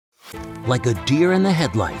Like a deer in the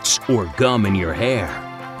headlights or gum in your hair,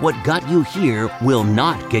 what got you here will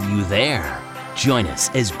not get you there. Join us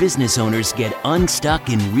as business owners get unstuck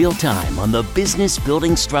in real time on the business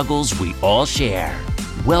building struggles we all share.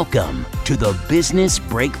 Welcome to the Business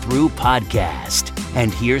Breakthrough Podcast.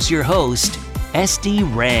 And here's your host, Esty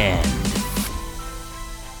Rand.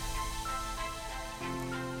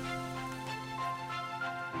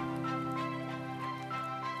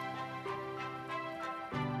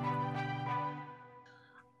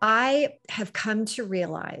 I have come to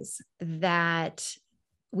realize that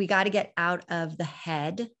we got to get out of the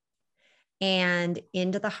head and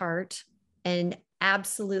into the heart and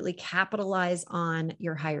absolutely capitalize on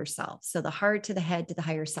your higher self. So the heart to the head to the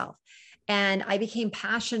higher self. And I became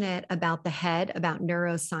passionate about the head, about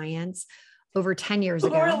neuroscience over 10 years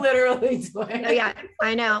ago. We're literally doing. Oh, yeah,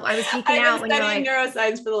 I know. I was geeking out when you're like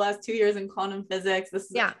neuroscience for the last 2 years in quantum physics.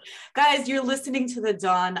 Guys, you're listening to the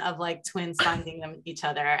dawn of like twins finding each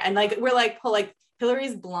other. And like, we're like,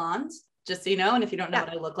 Hilary's blonde, just so you know. And if you don't know what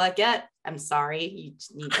I look like yet, I'm sorry. You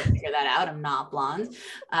just need to figure that out. I'm not blonde.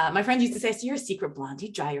 My friend used to say, so you're a secret blonde.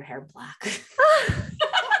 You dye your hair black.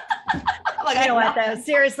 You know what though?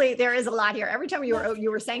 Seriously, there is a lot here. Every time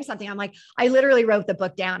you were saying something, I'm like, I literally wrote the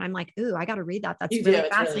book down. I'm like, ooh, I got to read that. That's really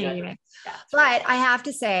fascinating. Really but I have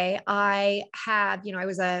to say, I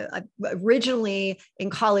was originally in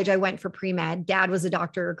college, I went for pre-med. Dad was a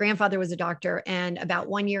doctor, grandfather was a doctor. And about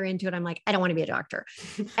 1 year into it, I'm like, I don't want to be a doctor.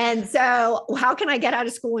 And so how can I get out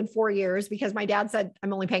of school in 4 years? Because my dad said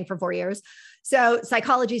I'm only paying for 4 years. So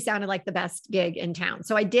psychology sounded like the best gig in town.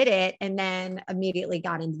 So I did it and then immediately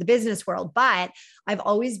got into the business world. But I've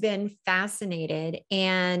always been fascinated.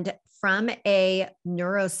 And from a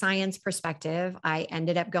neuroscience perspective, I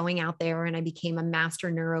ended up going out there and I became a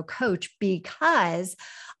master neuro coach because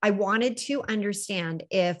I wanted to understand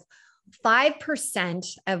if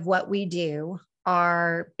 5% of what we do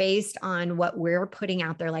are based on what we're putting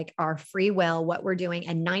out there, like our free will, what we're doing.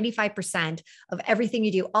 And 95% of everything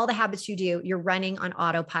you do, all the habits you do, you're running on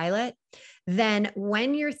autopilot. Then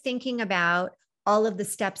when you're thinking about all of the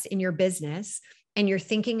steps in your business and you're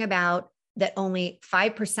thinking about that only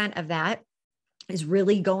 5% of that is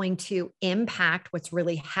really going to impact what's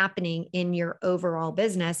really happening in your overall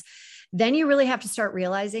business, then you really have to start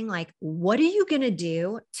realizing, like, what are you going to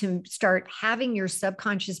do to start having your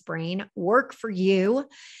subconscious brain work for you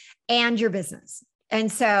and your business?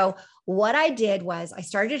 And so what I did was I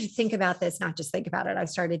started to think about this, not just think about it. I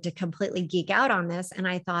started to completely geek out on this. And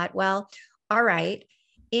I thought, well, all right,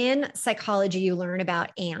 in psychology, you learn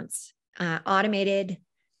about ants, automated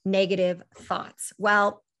negative thoughts.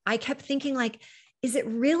 Well, I kept thinking, like, is it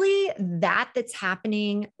really that's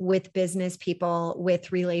happening with business people,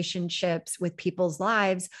 with relationships, with people's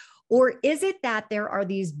lives? Or is it that there are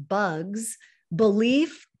these bugs,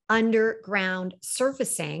 belief underground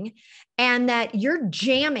surfacing, and that you're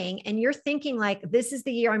jamming and you're thinking like, this is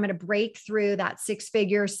the year I'm going to break through that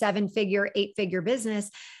 6-figure, 7-figure, 8-figure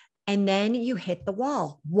business. And then you hit the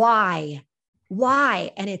wall. Why?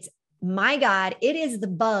 And it's, my God, it is the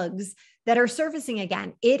bugs that are surfacing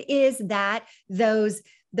again. It is that those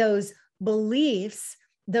beliefs,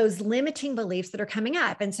 those limiting beliefs that are coming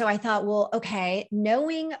up. And so I thought, well, okay,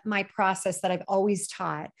 knowing my process that I've always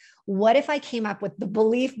taught, what if I came up with the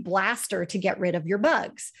belief blaster to get rid of your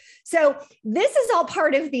bugs? So this is all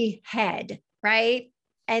part of the head, right?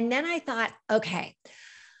 And then I thought, okay,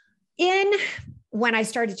 when I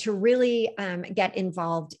started to really get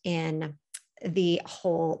involved in the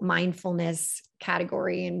whole mindfulness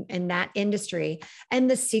category and that industry, and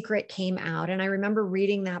The Secret came out. And I remember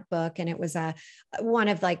reading that book, and it was one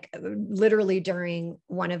of like literally during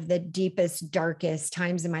one of the deepest, darkest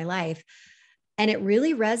times in my life. And it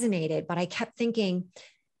really resonated, but I kept thinking,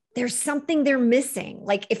 there's something they're missing.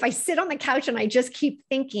 Like if I sit on the couch and I just keep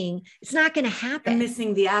thinking, it's not going to happen. They're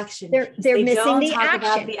missing the action. They're missing the action.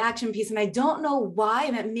 About the action piece. And I don't know why.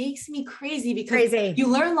 And it makes me crazy because you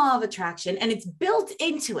learn law of attraction and it's built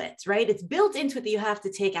into it, right? It's built into it that you have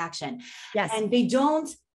to take action. Yes. And they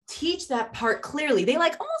don't teach that part clearly. They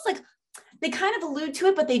they kind of allude to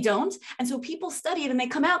it, but they don't. And so people study it and they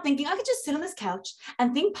come out thinking, I could just sit on this couch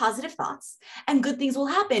and think positive thoughts and good things will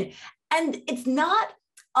happen. And it's not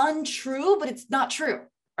untrue, but it's not true,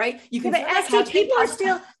 right? You can. But actually, people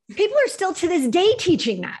are still to this day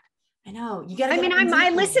teaching that. I know you got. I mean, I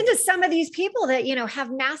listen to some of these people that, you know,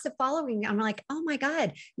 have massive following. I'm like, oh my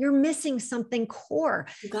God, you're missing something core,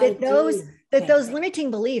 that those limiting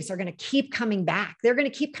beliefs are going to keep coming back. They're going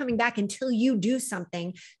to keep coming back until you do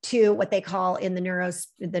something to what they call in the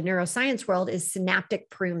neuroscience world is synaptic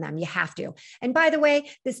prune them. You have to. And by the way,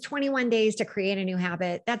 this 21 days to create a new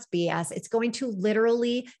habit, that's BS. It's going to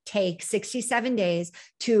literally take 67 days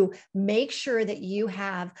to make sure that you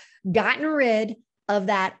have gotten rid of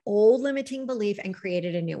that old limiting belief and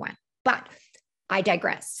created a new one. But I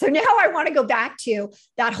digress. So now I want to go back to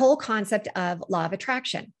that whole concept of law of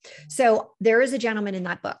attraction. So there is a gentleman in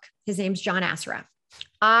that book. His name's John Assaraf.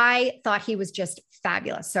 I thought he was just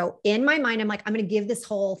fabulous. So in my mind, I'm like, I'm going to give this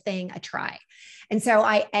whole thing a try. And so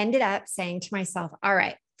I ended up saying to myself, all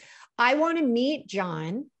right, I want to meet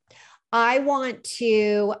John. I want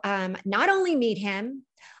to not only meet him,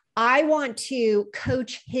 I want to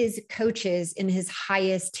coach his coaches in his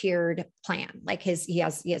highest tiered plan. Like he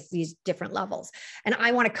has these different levels. And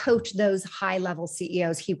I want to coach those high level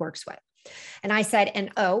CEOs he works with. And I said,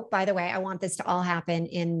 and oh, by the way, I want this to all happen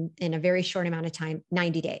in a very short amount of time,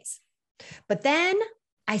 90 days. But then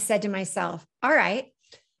I said to myself, all right,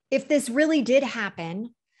 if this really did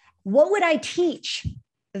happen, what would I teach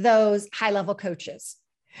those high level coaches?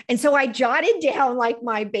 And so I jotted down like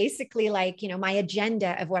my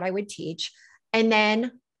agenda of what I would teach. And then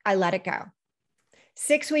I let it go.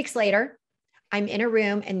 6 weeks later, I'm in a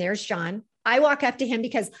room and there's John. I walk up to him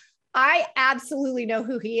because I absolutely know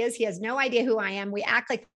who he is. He has no idea who I am. We act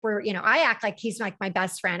like I act like he's like my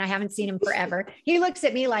best friend. I haven't seen him forever. He looks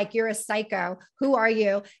at me like, you're a psycho. Who are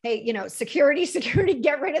you? Hey, security,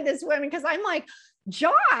 get rid of this woman. Cause I'm like,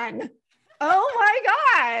 John, oh my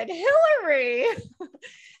God, Hilary.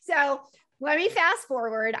 So let me fast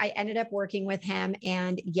forward. I ended up working with him.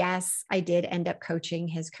 And yes, I did end up coaching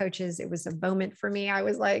his coaches. It was a moment for me. I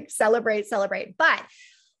was like, celebrate. But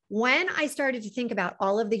when I started to think about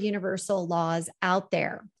all of the universal laws out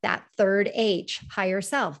there, that third H, higher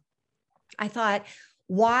self, I thought,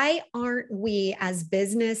 why aren't we as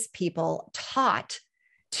business people taught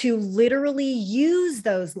to literally use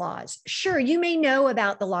those laws? Sure, you may know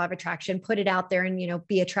about the law of attraction, put it out there and,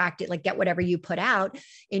 be attracted, like get whatever you put out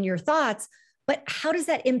in your thoughts. But how does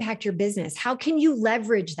that impact your business? How can you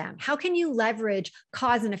leverage them? How can you leverage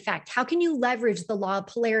cause and effect? How can you leverage the law of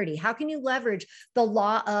polarity? How can you leverage the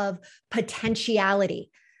law of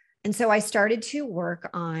potentiality? And so I started to work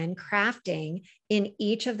on crafting in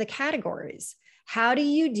each of the categories. How do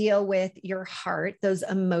you deal with your heart, those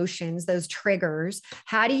emotions, those triggers?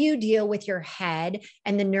 How do you deal with your head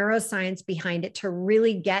and the neuroscience behind it to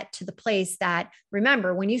really get to the place that,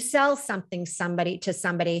 remember, when you sell something to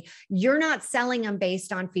somebody, you're not selling them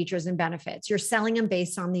based on features and benefits. You're selling them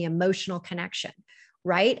based on the emotional connection,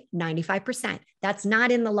 right? 95%. That's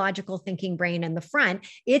not in the logical thinking brain in the front.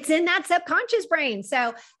 It's in that subconscious brain.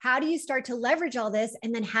 So how do you start to leverage all this?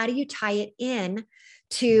 And then how do you tie it in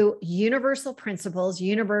to universal principles,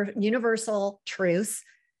 universal truths?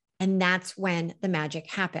 And that's when the magic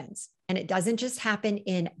happens. And it doesn't just happen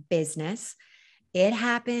in business. It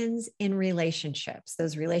happens in relationships,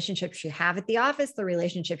 those relationships you have at the office, the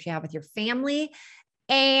relationships you have with your family.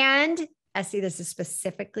 And Essie, this is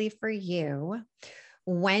specifically for you.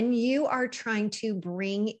 When you are trying to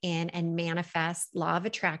bring in and manifest law of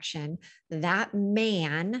attraction, that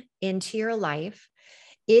man into your life,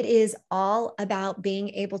 it is all about being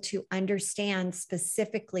able to understand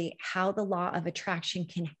specifically how the law of attraction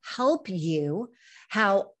can help you,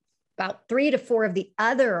 how about 3 to 4 of the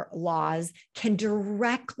other laws can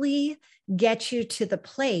directly get you to the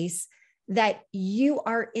place that you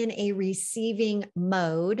are in a receiving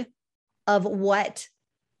mode of what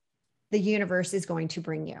the universe is going to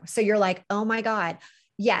bring you. So you're like, oh my God,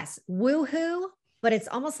 yes, woohoo, but it's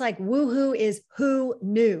almost like woohoo is who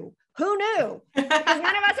knew. Who knew? None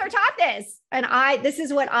of us are taught this. And this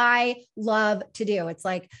is what I love to do. It's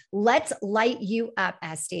like, let's light you up,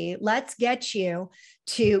 Esty. Let's get you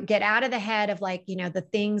to get out of the head of the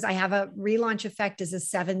things. I have a relaunch effect is a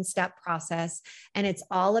 7-step process. And it's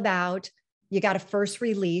all about, you got to first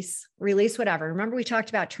release whatever. Remember, we talked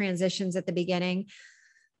about transitions at the beginning.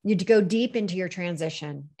 You go deep into your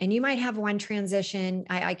transition, and you might have one transition.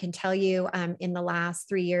 I can tell you in the last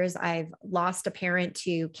 3 years, I've lost a parent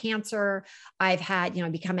to cancer. I've had,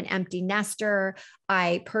 become an empty nester.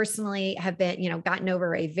 I personally have been, gotten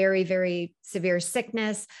over a very, very severe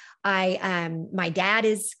sickness. My dad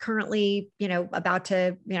is currently, about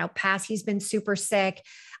to, pass. He's been super sick.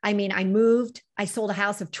 I mean, I sold a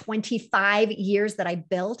house of 25 years that I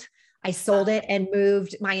built. I sold it and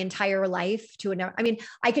moved my entire life to another. I mean,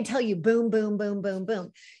 I could tell you boom, boom, boom, boom,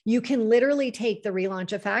 boom. You can literally take the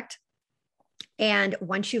relaunch effect And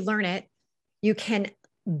once you learn it, you can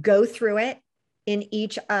go through it in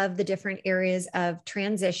each of the different areas of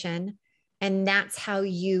transition. And that's how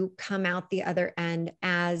you come out the other end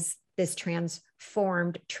as this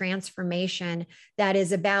transformed transformation that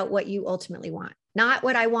is about what you ultimately want, not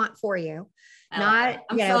what I want for you. But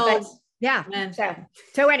yeah.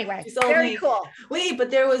 So anyway, very cool. Wait,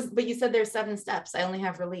 but you said there's 7 steps. I only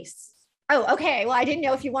have release. Oh, okay. Well, I didn't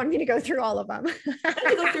know if you wanted me to go through all of them. I have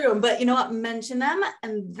to go through them, but you know what? Mention them,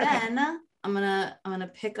 and then I'm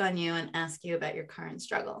gonna pick on you and ask you about your current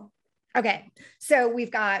struggle. Okay. So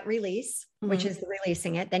we've got release, which is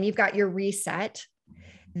releasing it. Then you've got your reset.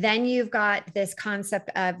 Then you've got this concept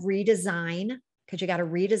of redesign, because you got to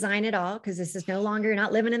redesign it all, because this is no longer, you're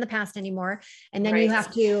not living in the past anymore. And then you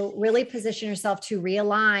have to really position yourself to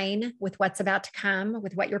realign with what's about to come,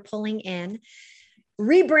 with what you're pulling in.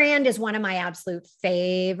 Rebrand is one of my absolute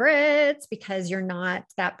favorites, because you're not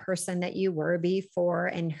that person that you were before.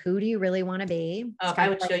 And who do you really want to be? Oh, if I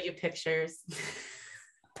would show you pictures.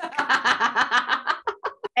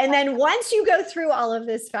 And then once you go through all of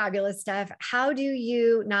this fabulous stuff, how do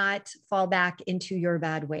you not fall back into your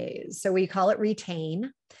bad ways? So we call it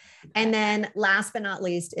retain. And then last but not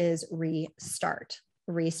least is restart.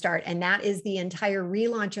 And that is the entire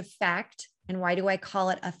relaunch effect. And why do I call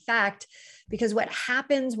it effect? Because what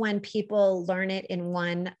happens when people learn it in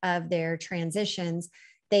one of their transitions,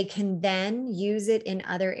 they can then use it in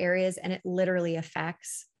other areas, and it literally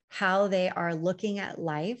affects how they are looking at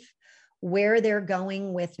life, where they're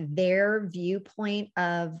going with their viewpoint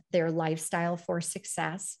of their lifestyle for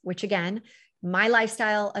success, which again, my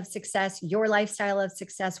lifestyle of success, your lifestyle of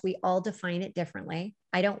success, we all define it differently.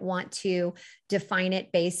 I don't want to define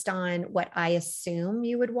it based on what I assume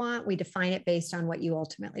you would want. We define it based on what you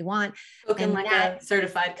ultimately want. Spoken like a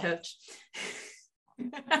certified coach.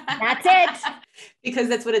 That's it. Because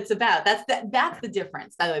that's what it's about. That's the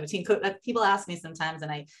difference, by the way, between people ask me sometimes,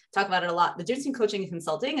 and I talk about it a lot. The difference between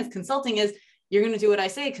coaching and consulting is you're going to do what I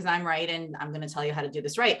say because I'm right, and I'm going to tell you how to do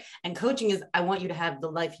this right. And coaching is, I want you to have the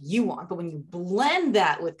life you want. But when you blend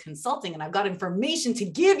that with consulting, and I've got information to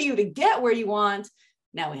give you to get where you want,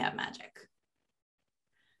 now we have magic.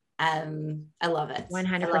 I love it.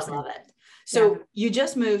 100%. I love it. So you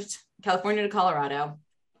just moved California to Colorado.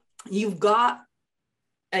 You've got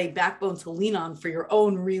a backbone to lean on for your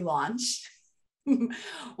own relaunch.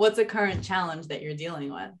 What's a current challenge that you're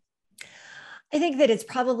dealing with? I think that it's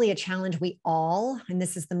probably a challenge we all, and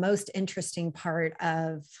this is the most interesting part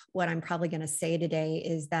of what I'm probably going to say today,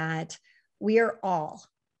 is that we are all,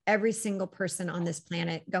 every single person on this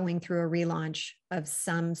planet, going through a relaunch of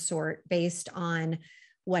some sort based on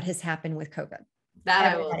what has happened with COVID.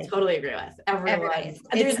 That everybody. I will totally agree with. Everyone.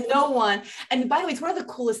 There's no one. And by the way, it's one of the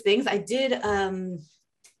coolest things. I did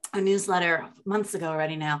a newsletter months ago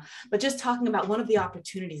already now, but just talking about one of the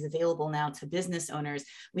opportunities available now to business owners.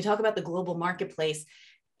 We talk about the global marketplace.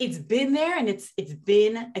 It's been there, and it's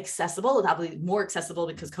been accessible. It's probably more accessible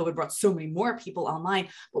because COVID brought so many more people online.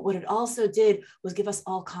 But what it also did was give us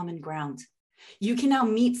all common ground. You can now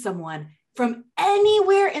meet someone from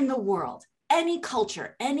anywhere in the world, any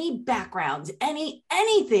culture, any background,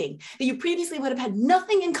 anything that you previously would have had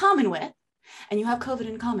nothing in common with, and you have COVID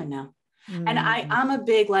in common now. And I'm a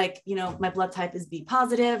big, my blood type is B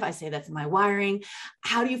positive. I say that's my wiring.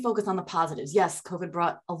 How do you focus on the positives? Yes, COVID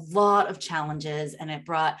brought a lot of challenges, and it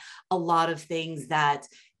brought a lot of things that,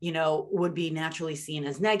 would be naturally seen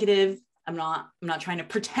as negative. I'm not trying to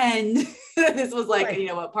pretend that this was like,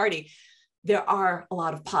 a party. There are a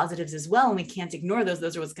lot of positives as well, and we can't ignore those.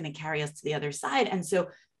 Those are what's going to carry us to the other side. And so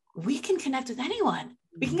we can connect with anyone.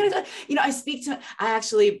 We can get,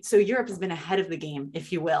 so Europe has been ahead of the game,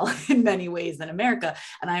 if you will, in many ways than America.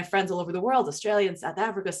 And I have friends all over the world, Australia and South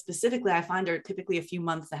Africa specifically, I find are typically a few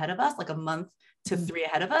months ahead of us, like a month to 3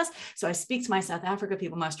 ahead of us. So I speak to my South Africa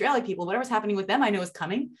people, my Australia people, whatever's happening with them, I know is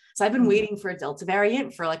coming. So I've been waiting for a Delta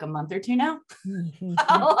variant for like a month or two now. Everyone's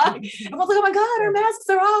like, oh my God, our masks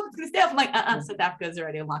are off. It's going to stay off. I'm like, South Africa is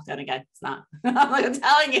already in lockdown again. It's not. I'm like, I'm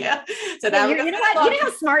telling you. South Africa, you know what? You know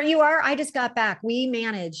how smart you are? I just got back. We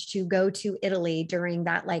managed to go to Italy during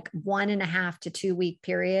that 1.5 to 2 week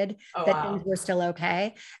period things were still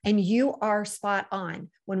okay. And you are spot on.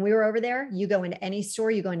 When we were over there, you go into any store,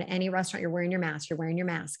 you go into any restaurant, you're wearing your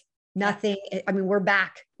mask, Nothing. I mean, we're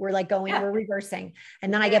back. We're we're reversing.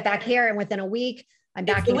 And then I get back here, and within a week, I'm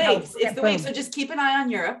back in health. It's the wave. So just keep an eye on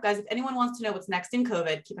Europe, guys. If anyone wants to know what's next in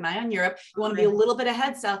COVID, keep an eye on Europe. You want to be a little bit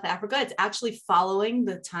ahead, South Africa. It's actually following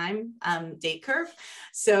the time date curve.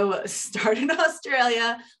 So start in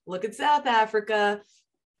Australia, look at South Africa,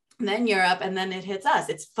 then Europe, and then it hits us.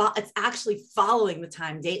 It's actually following the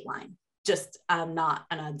time date line. just not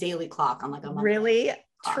on a daily clock, on like a monthly really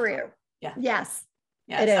clock. True. Yeah. Yes.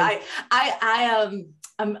 Yes. It is.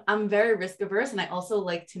 I'm very risk averse, and I also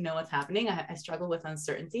like to know what's happening. I struggle with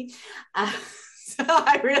uncertainty. So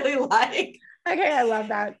I really like, okay, I love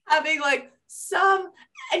that. Having like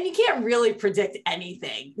and you can't really predict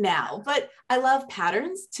anything now, but I love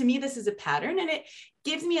patterns. To me, this is a pattern, and it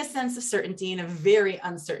gives me a sense of certainty in a very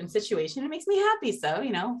uncertain situation. It makes me happy. So,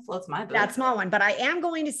 floats my boat. That small one. But I am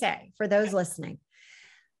going to say, for those listening,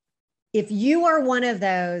 if you are one of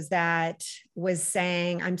those that was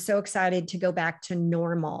saying, I'm so excited to go back to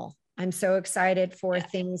normal, I'm so excited for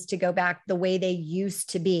things to go back the way they used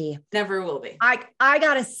to be. Never will be. I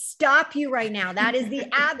got to stop you right now. That is the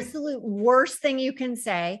absolute worst thing you can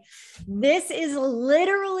say. This is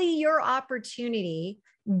literally your opportunity.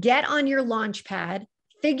 Get on your launch pad,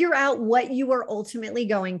 figure out what you are ultimately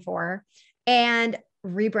going for, and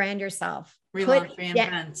rebrand yourself. Relaunch,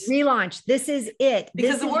 reinvent. Relaunch. This is it.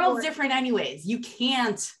 Because the world's different anyways. You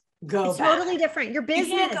can't go back. Totally different. Your business.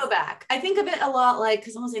 You can't go back. I think of it a lot like,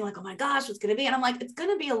 because someone's saying like, oh my gosh, what's going to be? And I'm like, it's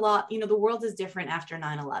going to be a lot. The world is different after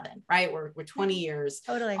 9/11, right? We're 20 years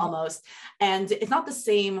almost. And it's not the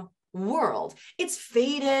same world. It's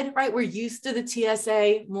faded, right? We're used to the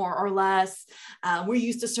TSA more or less. We're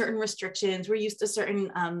used to certain restrictions. We're used to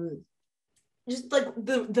certain, just like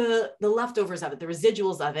the leftovers of it, the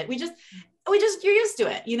residuals of it. You're used to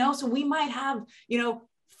it, so we might have,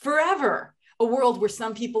 forever a world where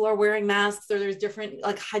some people are wearing masks, or there's different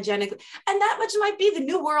like hygienic, and that much might be the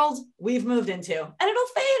new world we've moved into, and it'll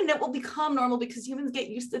fade and it will become normal because humans get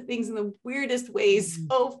used to things in the weirdest ways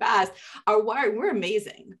so fast. We're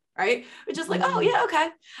amazing, right? We're just like, oh yeah, okay.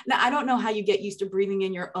 Now I don't know how you get used to breathing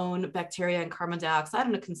in your own bacteria and carbon dioxide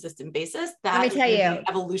on a consistent basis. That, let me tell you,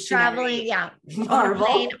 evolutionary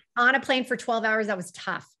traveling on a plane for 12 hours, that was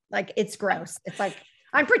tough. Like, it's gross. It's like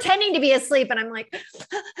I'm pretending to be asleep and I'm like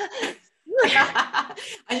I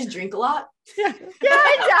just drink a lot. Yeah,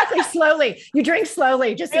 exactly. Slowly. You drink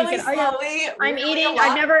slowly. Just really slowly. I'm eating.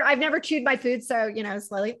 I've never chewed my food. So,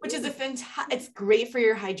 slowly. Which is it's great for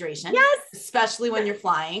your hydration. Yes. Especially when you're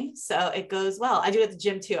flying. So it goes well. I do it at the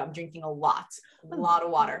gym too. I'm drinking a lot of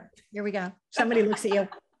water. Here we go. Somebody looks at you.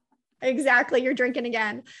 Exactly. You're drinking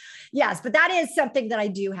again. Yes. But that is something that I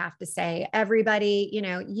do have to say. Everybody,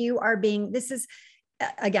 this is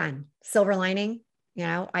again, silver lining.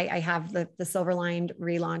 I have the Silver Lined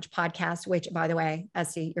Relaunch podcast, which, by the way,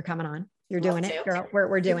 Esty, you're coming on. You're doing it, girl.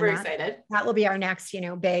 We're doing that. Excited. That will be our next,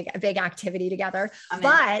 big activity together.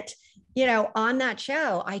 But, on that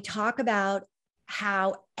show, I talk about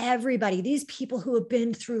how these people who have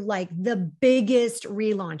been through like the biggest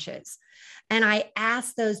relaunches. And I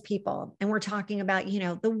asked those people, and we're talking about,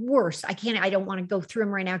 the worst. I don't want to go through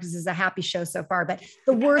them right now because this is a happy show so far, but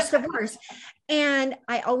the worst of worst. And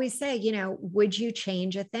I always say, would you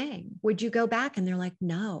change a thing? Would you go back? And they're like,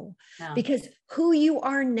 no, because who you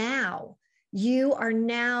are now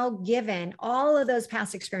given all of those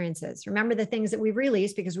past experiences. Remember the things that we've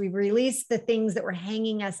released, because we've released the things that were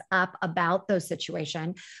hanging us up about those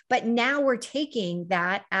situations. But now we're taking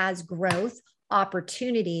that as growth,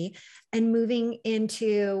 opportunity, and moving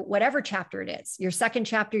into whatever chapter it is, your second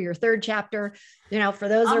chapter, your third chapter, for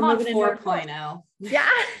those that are moving into 4.0. Yeah.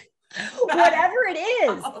 Whatever it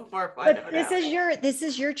is. But this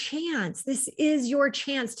is your chance. This is your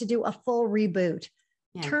chance to do a full reboot.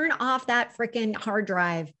 Yeah. Turn off that freaking hard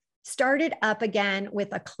drive, start it up again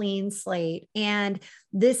with a clean slate. And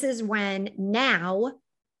this is when now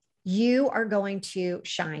you are going to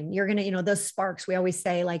shine. You're going to, those sparks, we always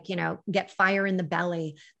say, like, get fire in the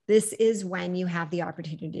belly. This is when you have the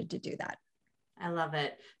opportunity to do that. I love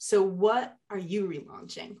it. So what are you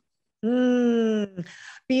relaunching?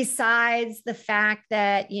 Besides the fact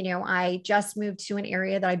that, I just moved to an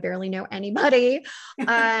area that I barely know anybody.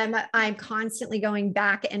 I'm constantly going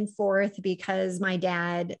back and forth because my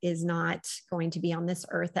dad is not going to be on this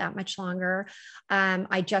earth that much longer.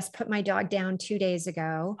 I just put my dog down 2 days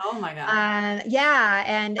ago. Oh my God. Yeah.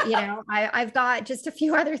 And, I've got just a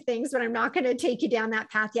few other things, but I'm not going to take you down that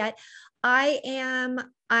path yet. I am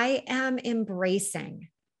embracing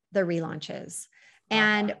the relaunches.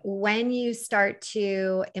 And when you start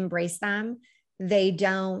to embrace them, they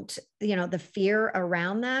don't, the fear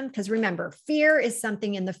around them, because remember, fear is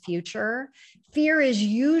something in the future. Fear is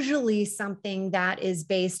usually something that is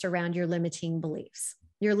based around your limiting beliefs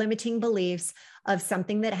of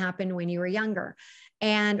something that happened when you were younger.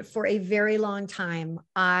 And for a very long time,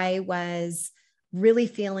 I was really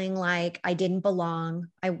feeling like I didn't belong.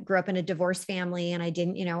 I grew up in a divorced family, and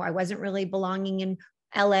I wasn't really belonging in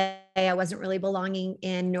LA. I wasn't really belonging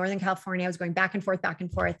in Northern California. I was going back and forth.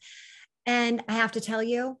 And I have to tell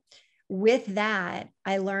you, with that,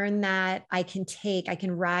 I learned that I can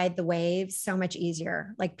ride the waves so much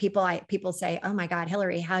easier. Like people say, oh my God,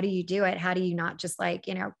 Hilary, how do you do it? How do you not just like,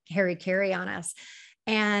 carry on us?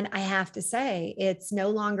 And I have to say, it's no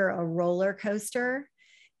longer a roller coaster.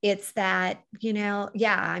 It's that,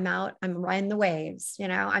 I'm riding the waves,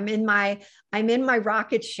 I'm in my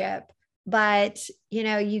rocket ship, but,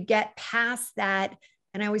 you get past that.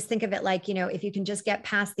 And I always think of it like, if you can just get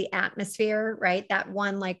past the atmosphere, right? That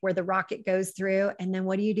one, like where the rocket goes through. And then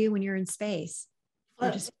what do you do when you're in space?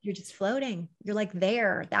 You're just floating. You're like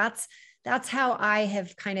there. That's how I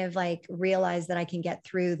have kind of like realized that I can get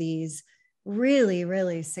through these really,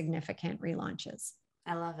 really significant relaunches.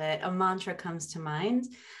 I love it. A mantra comes to mind.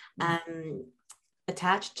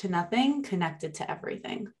 Attached to nothing, connected to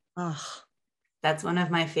everything. Oh, that's one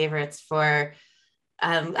of my favorites for,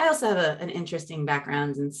 I also have an interesting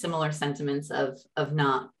background and similar sentiments of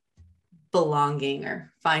not belonging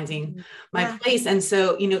or finding my place. And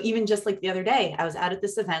so, even just like the other day, I was out at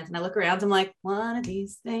this event and I look around, I'm like, one of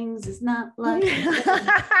these things is not like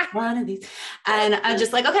one of these. And I'm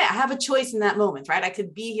just like, okay, I have a choice in that moment, right? I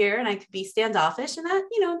could be here and I could be standoffish, and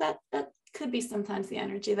that, that could be sometimes the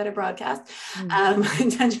energy that I broadcast,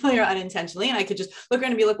 intentionally or unintentionally. And I could just look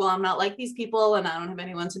around and be like, well, I'm not like these people and I don't have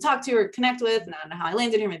anyone to talk to or connect with. And I don't know how I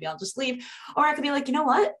landed here. Maybe I'll just leave. Or I could be like, you know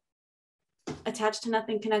what? Attached to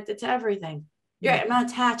nothing, connected to everything. You're right. I'm not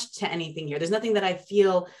attached to anything here. There's nothing that I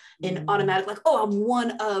feel in automatic, like, oh, I'm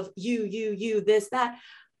one of you, this, that,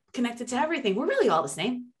 connected to everything. We're really all the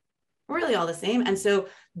same. And so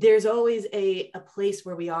there's always a place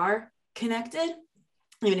where we are connected.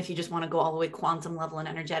 Even if you just want to go all the way quantum level and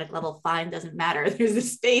energetic level, fine, doesn't matter. There's a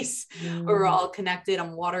space where we're all connected.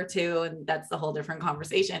 I'm water too, and that's the whole different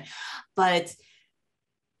conversation. But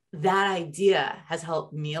that idea has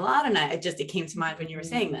helped me a lot. And it came to mind when you were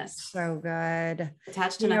saying this. So good.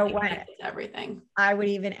 Attached to nothing, connected to everything. I would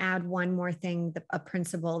even add one more thing, a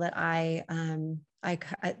principle that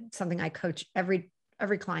something I coach every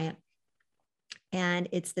client. And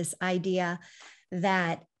it's this idea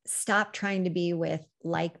that stop trying to be with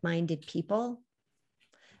like-minded people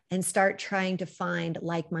and start trying to find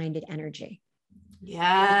like-minded energy.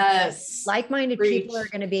 Yes. Like-minded people are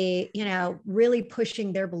going to be, really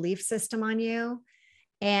pushing their belief system on you.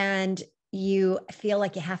 And you feel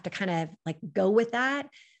like you have to kind of like go with that,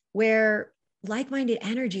 where like-minded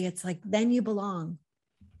energy, it's like, then you belong.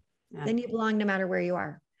 Yeah. Then you belong no matter where you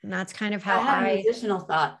are. And that's kind of how I had an additional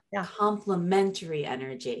thought, complementary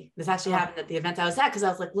energy. This actually happened at the event I was at, because I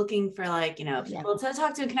was like looking for people to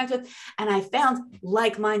talk to and connect with. And I found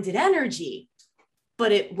like-minded energy,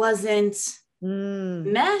 but it wasn't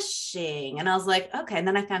meshing. And I was like, okay. And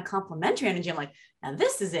then I found complementary energy. I'm like, now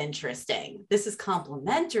this is interesting. This is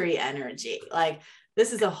complementary energy. Like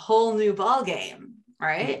this is a whole new ball game,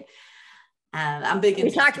 right? I'm big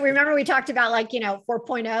into remember we talked about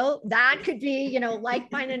 4.0, that could be,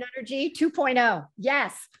 like-minded energy 2.0.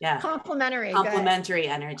 Yes. Yeah. Complementary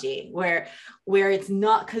energy where it's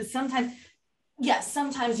not, because sometimes,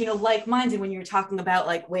 like-minded, when you're talking about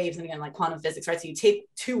like waves, and again, like quantum physics, right? So you take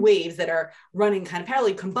two waves that are running kind of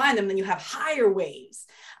parallel, combine them, then you have higher waves.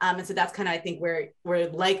 And so that's kind of, I think, where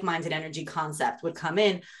like-minded energy concept would come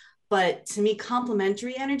in. But to me,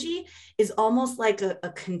 complementary energy is almost like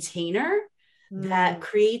a container that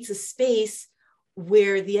creates a space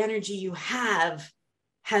where the energy you have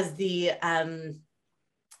has the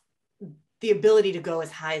ability to go as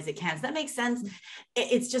high as it can. Does that make sense?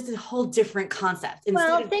 It's just a whole different concept.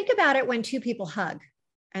 Think about it when two people hug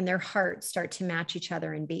and their hearts start to match each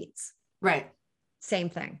other in beats. Right. Same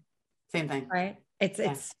thing. Right. It's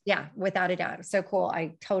without a doubt. So cool.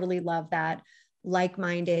 I totally love that.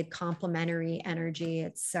 Like-minded, complementary energy.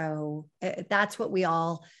 That's what we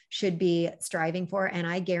all should be striving for. And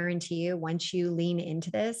I guarantee you, once you lean into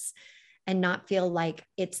this and not feel like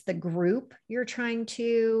it's the group you're trying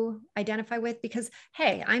to identify with, because,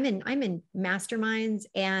 hey, I'm in masterminds,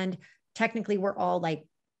 and technically we're all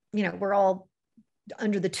we're all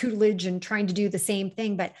under the tutelage and trying to do the same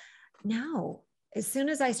thing. But no, as soon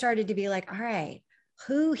as I started to be like, all right,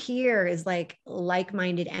 who here is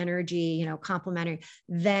like-minded energy, complementary,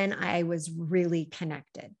 then I was really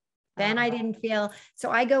connected. Then I didn't feel, so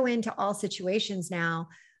I go into all situations now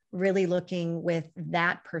really looking with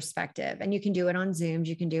that perspective. And you can do it on Zooms,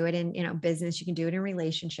 you can do it in, business, you can do it in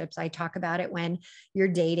relationships. I talk about it when you're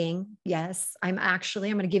dating. Yes, I'm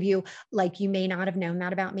going to give you, you may not have known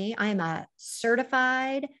that about me. I'm a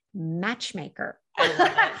certified matchmaker. I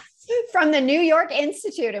love it. From the New York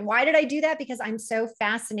Institute. And why did I do that? Because I'm so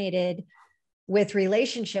fascinated with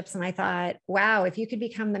relationships. And I thought, wow, if you could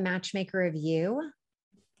become the matchmaker of you,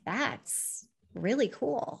 that's really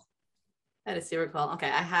cool. That is super cool.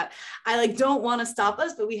 Okay. I don't want to stop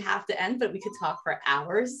us, but we have to end, but we could talk for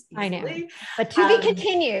hours. Easily. I know, but to be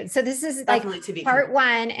continued. So this is like part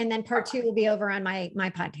 1, and then part 2 will be over on my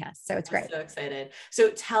podcast. So it's great. I'm so excited. So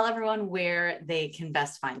tell everyone where they can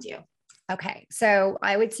best find you. Okay. So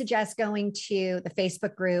I would suggest going to the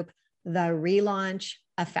Facebook group, The Relaunch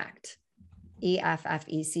Effect,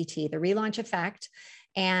 EFFECT, The Relaunch Effect.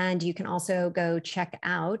 And you can also go check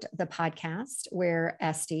out the podcast where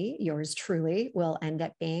Esty, yours truly, will end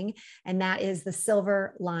up being. And that is the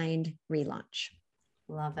Silver Lined Relaunch.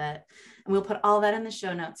 Love it. And we'll put all that in the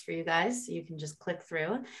show notes for you guys. So you can just click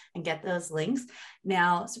through and get those links.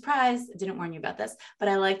 Now, surprise, I didn't warn you about this, but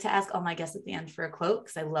I like to ask all my guests at the end for a quote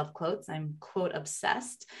because I love quotes. I'm quote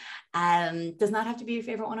obsessed. Does not have to be your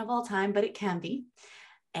favorite one of all time, but it can be.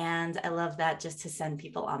 And I love that just to send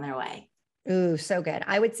people on their way. Ooh, so good.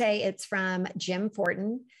 I would say it's from Jim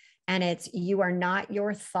Fortin, and it's, you are not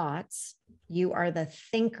your thoughts. You are the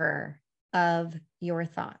thinker of your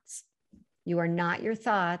thoughts. You are not your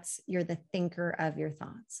thoughts. You're the thinker of your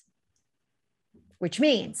thoughts, which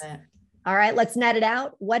means, all right, let's net it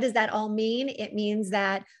out. What does that all mean? It means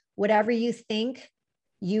that whatever you think,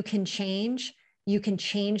 you can change. You can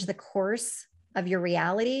change the course of your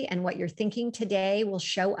reality, and what you're thinking today will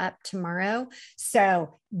show up tomorrow.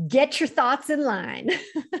 So get your thoughts in line.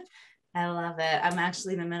 I love it. I'm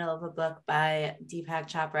actually in the middle of a book by Deepak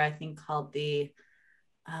Chopra, I think called the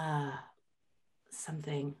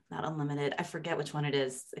something, not Unlimited. I forget which one it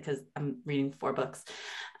is because I'm reading 4 books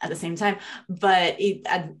at the same time, but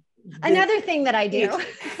another thing that I do,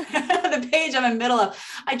 the page I'm in the middle of,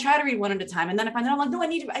 I try to read one at a time. And then I find out I'm like, no,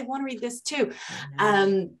 I want to read this too.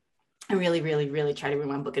 I really, really, really try to read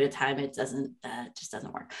one book at a time. It just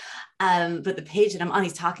doesn't work. But the page that I'm on,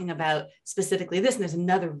 he's talking about specifically this. And there's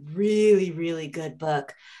another really, really good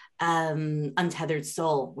book, Untethered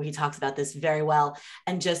Soul, where he talks about this very well.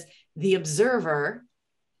 And just the observer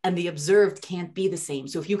and the observed can't be the same.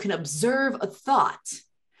 So if you can observe a thought,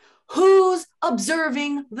 who's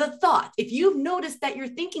observing the thought? If you've noticed that you're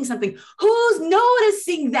thinking something, who's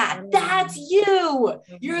noticing that? That's you.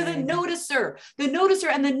 You're the noticer. The noticer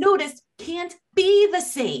and the noticed can't be the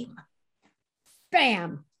same.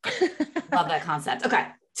 Bam. Love that concept. Okay.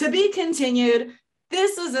 To be continued.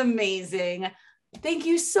 This was amazing. Thank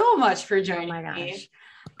you so much for joining me.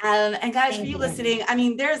 And guys, for you listening, I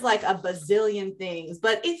mean, there's like a bazillion things,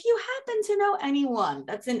 but if you happen to know anyone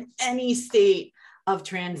that's in any state of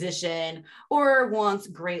transition or wants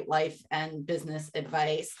great life and business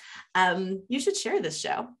advice, you should share this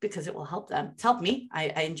show because it will help them. It's helped me.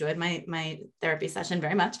 I enjoyed my therapy session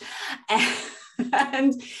very much.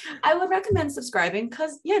 And I would recommend subscribing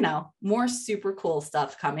because, more super cool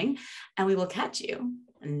stuff coming, and we will catch you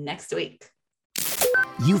next week.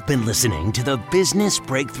 You've been listening to the Business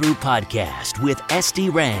Breakthrough Podcast with Esty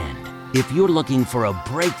Rand. If you're looking for a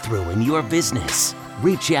breakthrough in your business,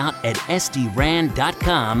 reach out at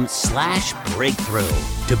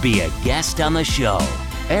estyrand.com/breakthrough to be a guest on the show.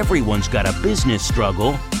 Everyone's got a business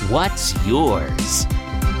struggle. What's yours?